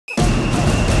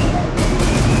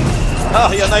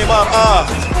Yeah, Neymar.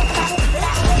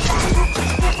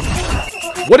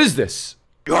 What is this?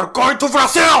 You're going to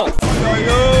Brazil!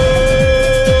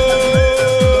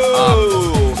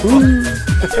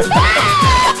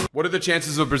 What are the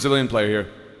chances of a Brazilian player here?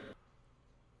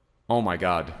 Oh my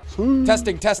god.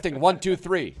 Testing, testing, 1, 2,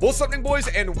 3. What's happening, boys,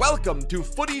 and welcome to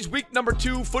Footies week number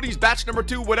 2, Footies batch number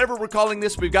 2, whatever we're calling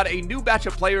this. We've got a new batch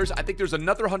of players. I think there's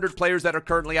another 100 players that are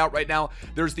currently out right now.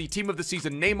 There's the team of the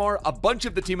season Neymar. A bunch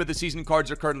of the team of the season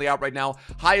cards are currently out right now.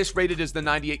 Highest rated is the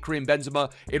 98 Karim Benzema.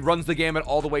 It runs the gamut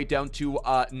all the way down to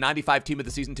 95 team of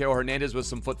the season Teo Hernandez with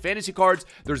some foot fantasy cards.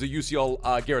 There's a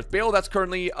UCL Gareth Bale that's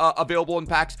currently available in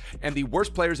packs. And the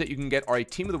worst players that you can get are a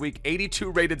team of the week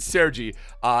 82 rated Sergi,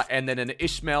 and then an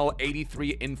Ishmael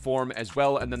 83 inform as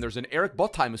well, and then there's an Eric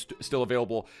Botheim still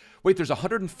available. Wait, there's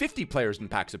 150 players in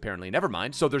packs apparently. Never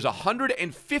mind. So there's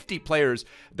 150 players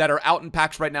that are out in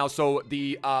packs right now. So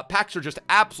the packs are just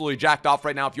absolutely jacked off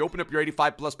right now. If you open up your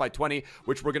 85 plus by 20,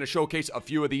 which we're going to showcase a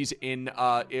few of these in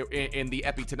the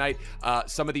epi tonight,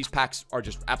 some of these packs are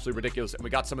just absolutely ridiculous, and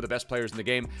we got some of the best players in the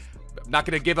game. Not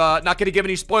gonna give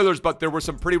any spoilers, but there were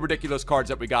some pretty ridiculous cards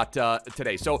that we got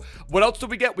today. So what else did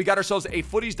we get? We got ourselves a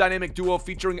Footies dynamic duo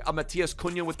featuring a Matias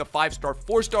Cunha with the 5-star,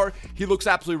 4-star. He looks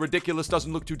absolutely ridiculous.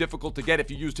 Doesn't look too difficult to get.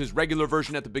 If you used his regular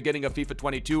version at the beginning of FIFA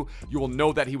 22, you will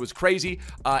know that he was crazy.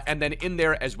 And then in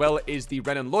there as well is the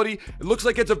Renan Lodi. It looks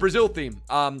like it's a Brazil theme.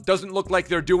 Doesn't look like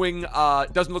they're doing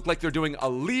a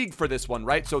league for this one,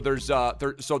 right? So there's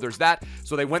that.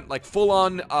 So they went like full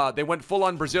on. They went full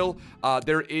on Brazil.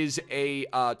 There is a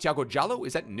Thiago Jallo.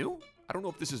 Is that new? I don't know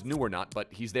if this is new or not, but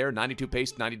he's there. 92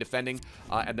 pace, 90 defending.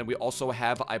 And then we also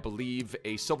have, I believe,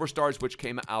 a Silver Stars, which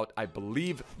came out, I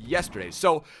believe, yesterday.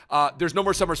 So there's no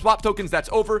more summer swap tokens. That's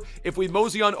over. If we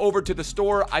mosey on over to the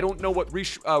store, I don't know what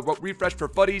refresh for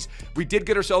Footies. We did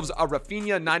get ourselves a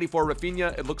Rafinha, 94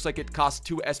 Rafinha. It looks like it costs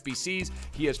 2 SBCs.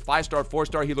 He is 5-star,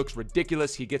 4-star. He looks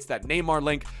ridiculous. He gets that Neymar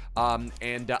link.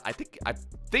 I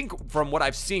think from what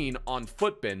I've seen on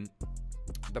Footbin,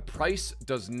 the price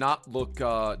does not look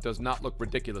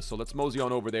ridiculous. So let's mosey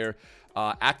on over there.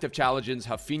 Active challenges,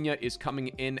 Rafinha is coming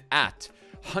in at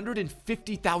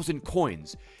 150,000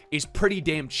 coins. Is pretty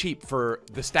damn cheap for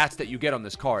the stats that you get on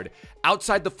this card.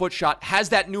 Outside the foot shot, has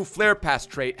that new flare pass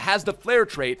trait, has the flare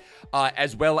trait,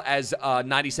 as well as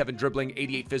 97 dribbling,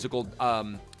 88 physical,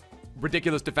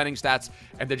 ridiculous defending stats,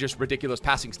 and they're just ridiculous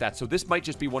passing stats. So this might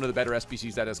just be one of the better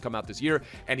SBCs that has come out this year,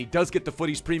 and he does get the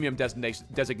Footies premium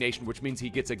designation, which means he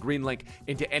gets a green link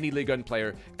into any Ligue 1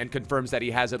 player and confirms that he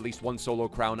has at least one solo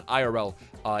crown IRL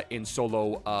in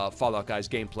solo Fallout Guys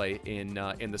gameplay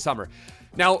in the summer.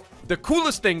 Now, the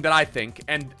coolest thing that I think,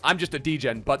 and I'm just a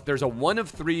degen, but there's a 1 of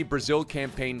 3 Brazil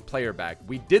campaign player bag.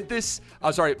 We did this,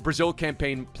 Brazil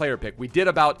campaign player pick. We did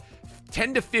about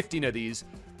 10 to 15 of these.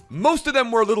 Most of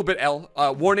them were a little bit L.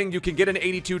 Warning, you can get an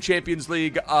 82 Champions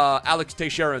League Alex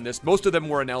Teixeira in this. Most of them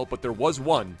were an L, but there was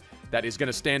one that is going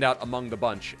to stand out among the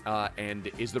bunch,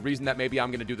 and is the reason that maybe I'm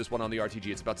going to do this one on the RTG.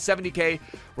 It's about 70k,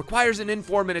 requires an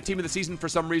inform and a team of the season for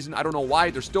some reason. I don't know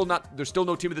why. There's still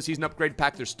no team of the season upgrade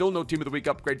pack. There's still no team of the week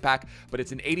upgrade pack, but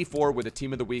it's an 84 with a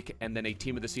team of the week and then a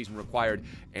team of the season required.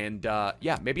 And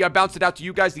yeah, maybe I bounced it out to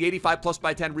you guys. The 85 plus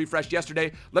by 10 refreshed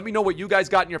yesterday. Let me know what you guys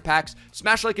got in your packs.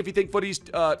 Smash like if you think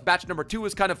Footies batch number 2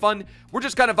 is kind of fun. We're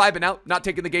just kind of vibing out, not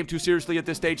taking the game too seriously at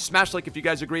this stage. Smash like if you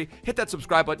guys agree. Hit that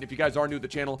subscribe button if you guys are new to the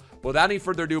channel. Without any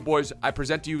further ado, boys, I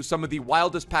present to you some of the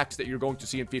wildest packs that you're going to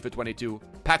see in FIFA 22.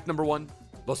 Pack number 1,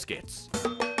 Los Skits.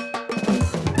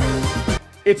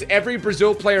 It's every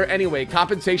Brazil player anyway.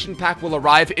 Compensation pack will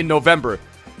arrive in November.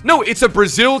 No, it's a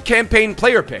Brazil campaign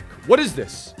player pick. What is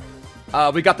this?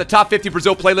 We got the top 50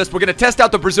 Brazil playlist. We're going to test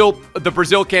out the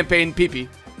Brazil campaign PP.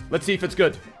 Let's see if it's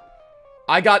good.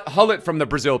 I got Hullet from the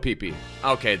Brazil PP.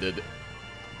 Okay, dude.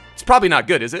 It's probably not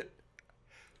good, is it?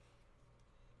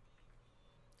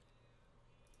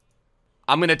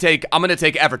 I'm gonna take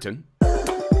Everton.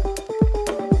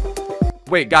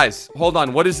 Wait, guys, hold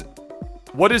on. What is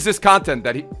this content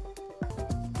that he?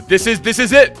 This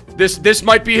is it. This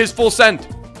might be his full send.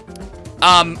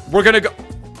 We're gonna go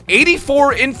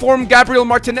 84 inform Gabriel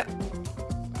Martinez.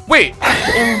 Wait.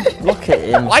 Look at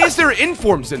him. Why is there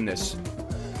informs in this?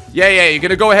 Yeah. You're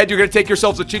gonna go ahead. You're gonna take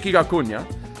yourselves a Chiqui Acuna.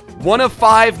 1 of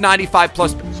 5, 95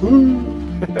 plus.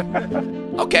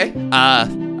 Okay. All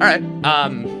right.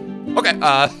 Okay,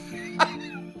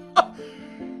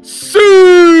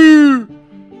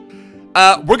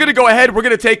 we're gonna go ahead. We're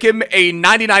gonna take him a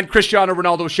 99 Cristiano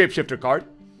Ronaldo shapeshifter card.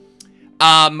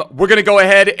 We're gonna go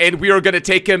ahead and we are gonna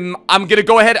take him. I'm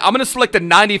gonna select a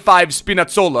 95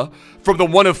 Spinazzola from the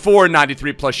 1 of 4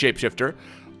 93 plus shapeshifter,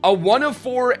 a 1 of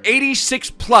 4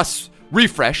 86 plus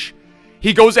refresh.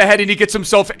 he goes ahead and he gets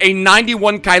himself a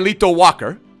 91 Kylito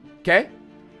Walker. Okay?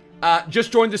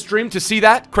 Just joined the stream to see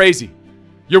that. Crazy.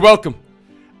 You're welcome.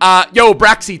 Yo,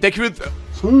 Braxy, thank you for...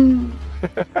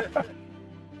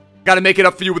 Gotta make it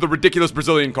up for you with a ridiculous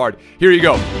Brazilian card. Here you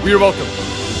go. You're welcome.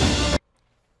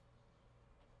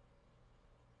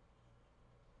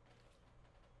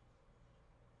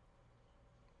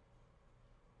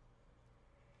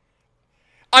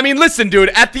 I mean, listen, dude.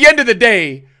 At the end of the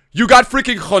day, you got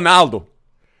freaking Ronaldo.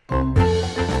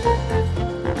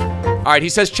 Alright, he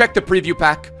says check the preview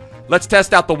pack. Let's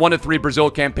test out the 1 of 3 Brazil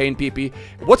campaign, PP.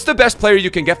 What's the best player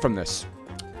you can get from this?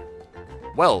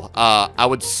 Well,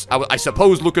 I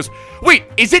suppose Lucas... Wait,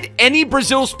 is it any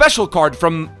Brazil special card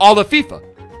from all of FIFA?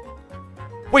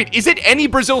 Wait, is it any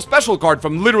Brazil special card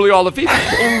from literally all of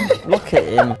FIFA? Look at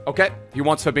him. Okay, he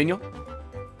wants Fabinho.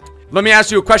 Let me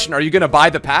ask you a question. Are you going to buy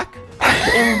the pack?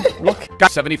 Look.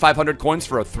 Got 7,500 coins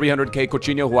for a 300k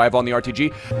Coutinho who I have on the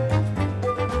RTG.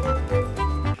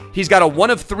 He's got a 1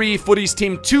 of 3 Footies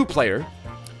Team 2 player.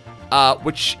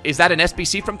 Which, is that an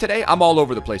SBC from today? I'm all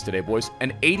over the place today, boys.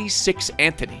 An 86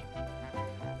 Anthony.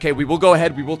 Okay, we will go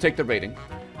ahead. We will take the rating.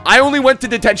 I only went to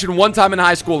detention one time in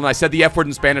high school, and I said the F word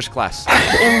in Spanish class.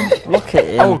 Look at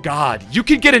him. Oh, God. You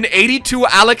could get an 82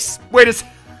 Alex... Wait a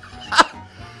second.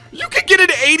 You could get an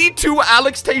 82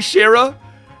 Alex Teixeira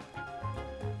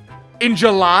in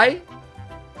July?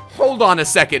 Hold on a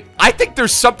second. I think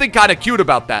there's something kind of cute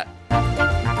about that.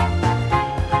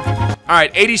 All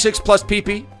right, 86 plus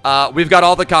PP. We've got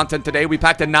all the content today. We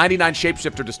packed a 99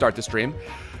 Shapeshifter to start the stream.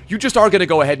 You just are going to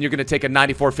go ahead and you're going to take a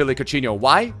 94 Philly Coutinho.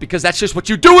 Why? Because that's just what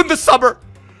you do in the summer.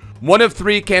 1 of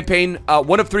 3 campaign,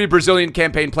 1 of 3 Brazilian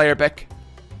campaign player pick.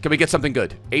 Can we get something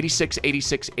good? 86,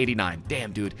 86, 89.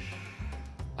 Damn, dude.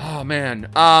 Oh, man.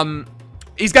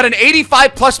 He's got an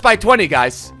 85 plus by 20,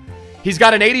 guys. He's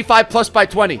got an 85 plus by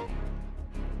 20.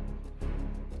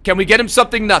 Can we get him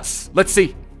something nuts? Let's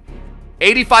see.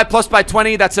 85 plus by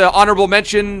 20. That's an honorable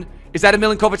mention. Is that a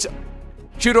Milinkovic?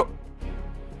 Chudo.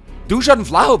 Dusan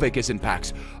Vlahovic is in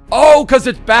packs. Oh, because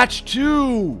it's batch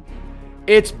 2.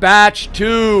 It's batch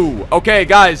 2. Okay,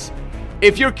 guys.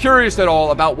 If you're curious at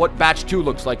all about what batch 2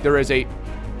 looks like, there is a...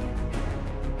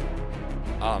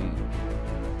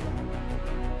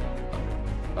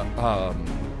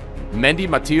 Mendy,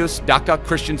 Matthias, Daka,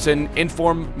 Christensen,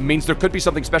 Inform means there could be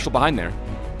something special behind there.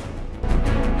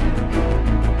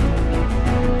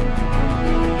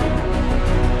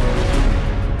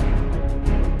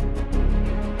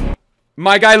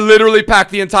 My guy literally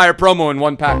packed the entire promo in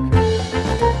one pack.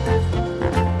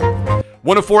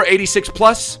 1 of 4, 86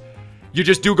 plus. You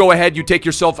just do go ahead. You take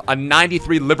yourself a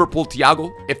 93 Liverpool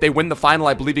Thiago. If they win the final,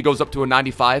 I believe he goes up to a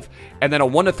 95. And then a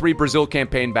 1 of 3 Brazil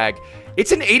campaign bag.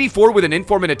 It's an 84 with an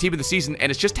inform and a team of the season, and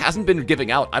it just hasn't been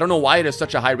giving out. I don't know why it has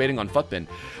such a high rating on Futbin.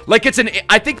 Like, it's an...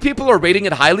 I think people are rating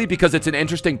it highly because it's an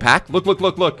interesting pack. Look, look,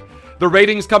 look, look. The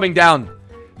rating's coming down.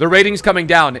 The rating's coming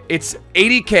down. It's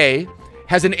 80K.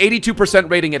 Has an 82%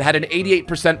 rating. It had an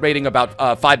 88% rating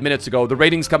about 5 minutes ago. The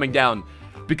rating's coming down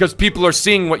because people are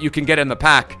seeing what you can get in the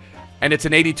pack. And it's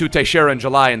an 82 Teixeira in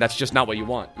July, and that's just not what you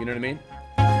want. You know what I mean?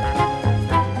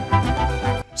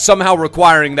 Somehow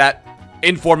requiring that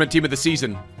inform and team of the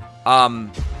season.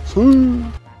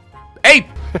 Hey!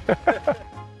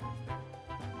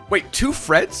 Wait, 2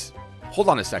 Freds? Hold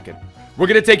on a second. We're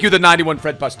going to take you the 91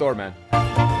 Fred Pastor, man.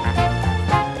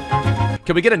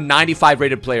 Can we get a 95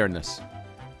 rated player in this?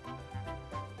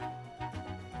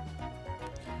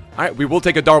 All right, we will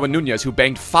take a Darwin Nunez who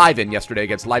banged 5 in yesterday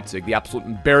against Leipzig, the absolute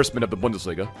embarrassment of the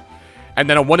Bundesliga. And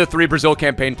then a 1 of 3 Brazil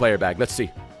campaign player bag. Let's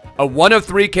see. A 1 of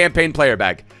 3 campaign player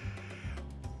bag.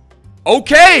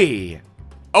 Okay.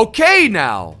 Okay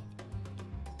now.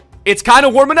 It's kind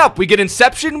of warming up. We get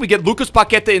Inception. We get Lucas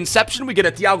Paqueta Inception. We get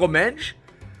a Thiago Mendes.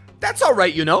 That's all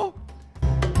right, you know.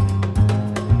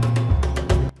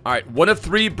 All right, 1 of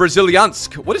 3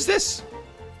 Braziliansk. What is this?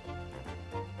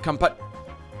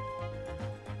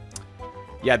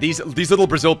 Yeah, these little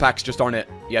Brazil packs just aren't it.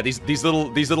 Yeah, these little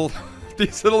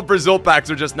Brazil packs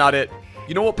are just not it.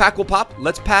 You know what pack will pop?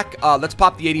 Let's pop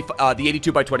the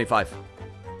 82 by 25.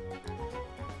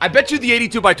 I bet you the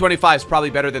 82 by 25 is probably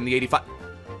better than the 85.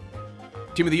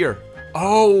 Team of the year.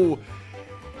 Oh.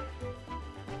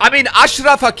 I mean,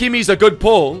 Ashraf Hakimi is a good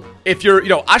pull. If you're,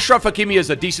 Ashraf Hakimi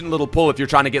is a decent little pull if you're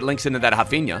trying to get links into that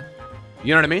Rafinha.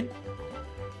 You know what I mean?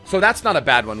 So that's not a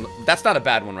bad one. That's not a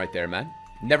bad one right there, man.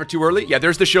 Never too early. Yeah,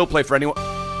 there's the shield play for anyone.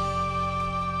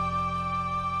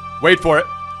 Wait for it.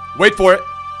 Wait for it.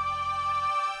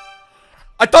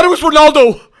 I thought it was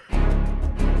Ronaldo.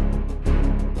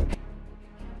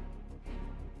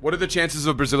 What are the chances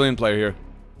of a Brazilian player here?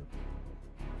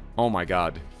 Oh my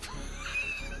God.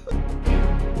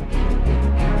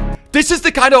 This is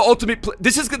the kind of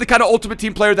ultimate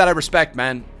team player that I respect,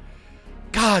 man.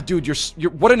 God, dude,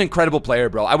 you're what an incredible player,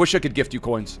 bro. I wish I could gift you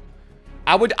coins.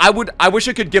 I wish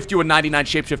I could gift you a 99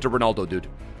 shapeshifter Ronaldo, dude.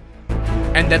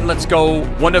 And then let's go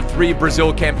 1 of 3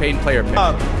 Brazil campaign player pick.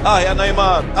 Ai, é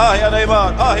Neymar. Ai, é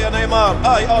Neymar. Ai, é Neymar.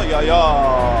 Ai, ai, ai,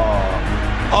 ai.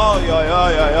 Ai, ai,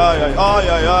 ai, ai, ai, ai,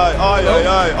 ai, ai, ai,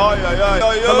 ai, ai, ai, ai,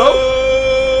 ai. Hello?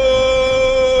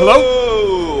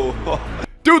 Hello?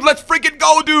 Dude, let's freaking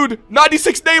go, dude.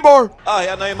 96 Neymar. Ai,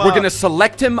 é Neymar. We're going to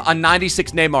select him a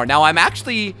 96 Neymar. Now, I'm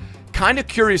actually kind of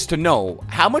curious to know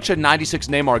how much a 96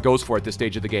 Neymar goes for at this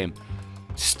stage of the game.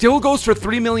 Still goes for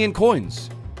 3 million coins.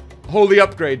 Holy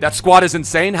upgrade. That squad is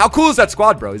insane. How cool is that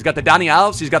squad, bro? He's got the Dani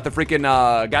Alves. He's got the freaking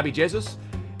Gabi Jesus.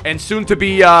 And soon to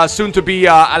be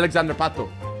Alexander Pato.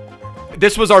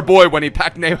 This was our boy when he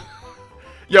packed name.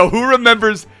 Yo, who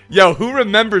remembers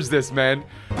this, man?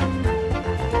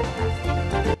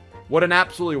 What an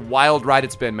absolutely wild ride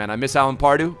it's been, man. I miss Alan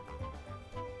Pardew.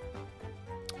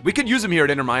 We could use him here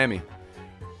at Inter Miami.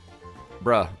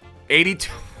 Bruh.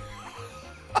 82.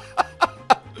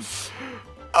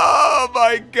 Oh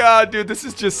my god, dude. This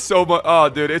is just so much. Oh,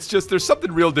 dude. It's just, there's something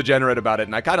real degenerate about it,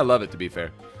 and I kind of love it, to be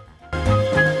fair.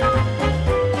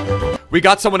 We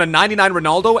got someone a 99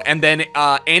 Ronaldo, and then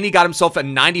Annie got himself a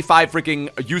 95 freaking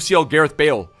UCL Gareth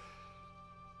Bale.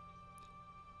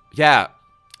 Yeah.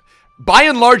 By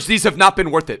and large, these have not been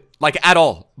worth it, like at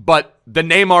all. But the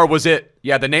Neymar was it.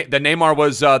 Yeah, the Neymar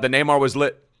was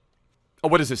lit. Oh,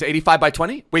 what is this? 85 by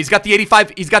 20? Wait, he's got the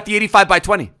 85. He's got the 85 by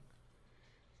 20.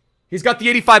 He's got the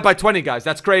 85 by 20, guys.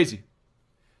 That's crazy.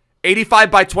 85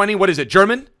 by 20. What is it?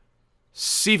 German?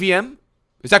 CVM?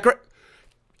 Is that correct?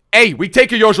 Hey, we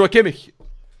take a Joshua Kimmich.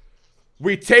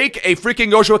 We take a freaking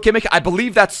Joshua Kimmich. I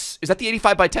believe that's... Is that the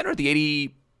 85 by 10 or the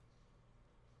 80...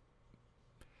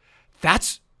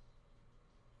 That's...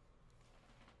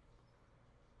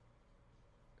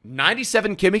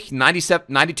 97 Kimmich,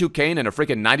 92 Kane, and a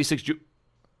freaking 96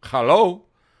 Hello?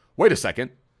 Wait a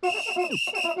second.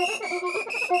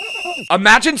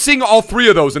 Imagine seeing all 3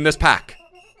 of those in this pack.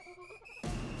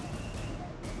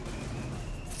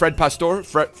 Fred Pastor?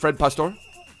 Fred Pastor?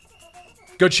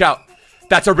 Good shout.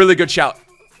 That's a really good shout.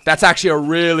 That's actually a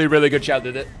really, really good shout,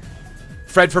 did it?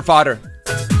 Fred for fodder.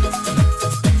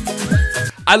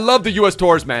 I love the U.S.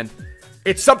 tours, man.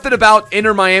 It's something about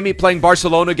Inter Miami playing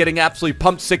Barcelona, getting absolutely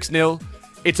pumped 6-0.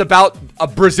 It's about a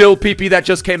Brazil PP that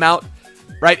just came out,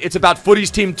 right? It's about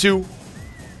Footies Team 2.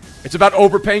 It's about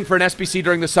overpaying for an SBC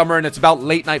during the summer, and it's about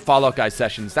late night Fallout Guys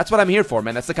sessions. That's what I'm here for,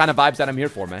 man. That's the kind of vibes that I'm here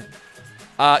for, man.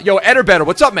 Yo, Ederbetter,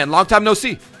 what's up, man? Long time no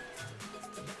see.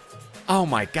 Oh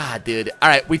my god, dude. All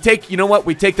right, we take, you know what?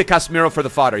 We take the Casemiro for the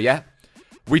fodder, yeah?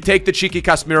 We take the cheeky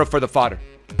Casemiro for the fodder.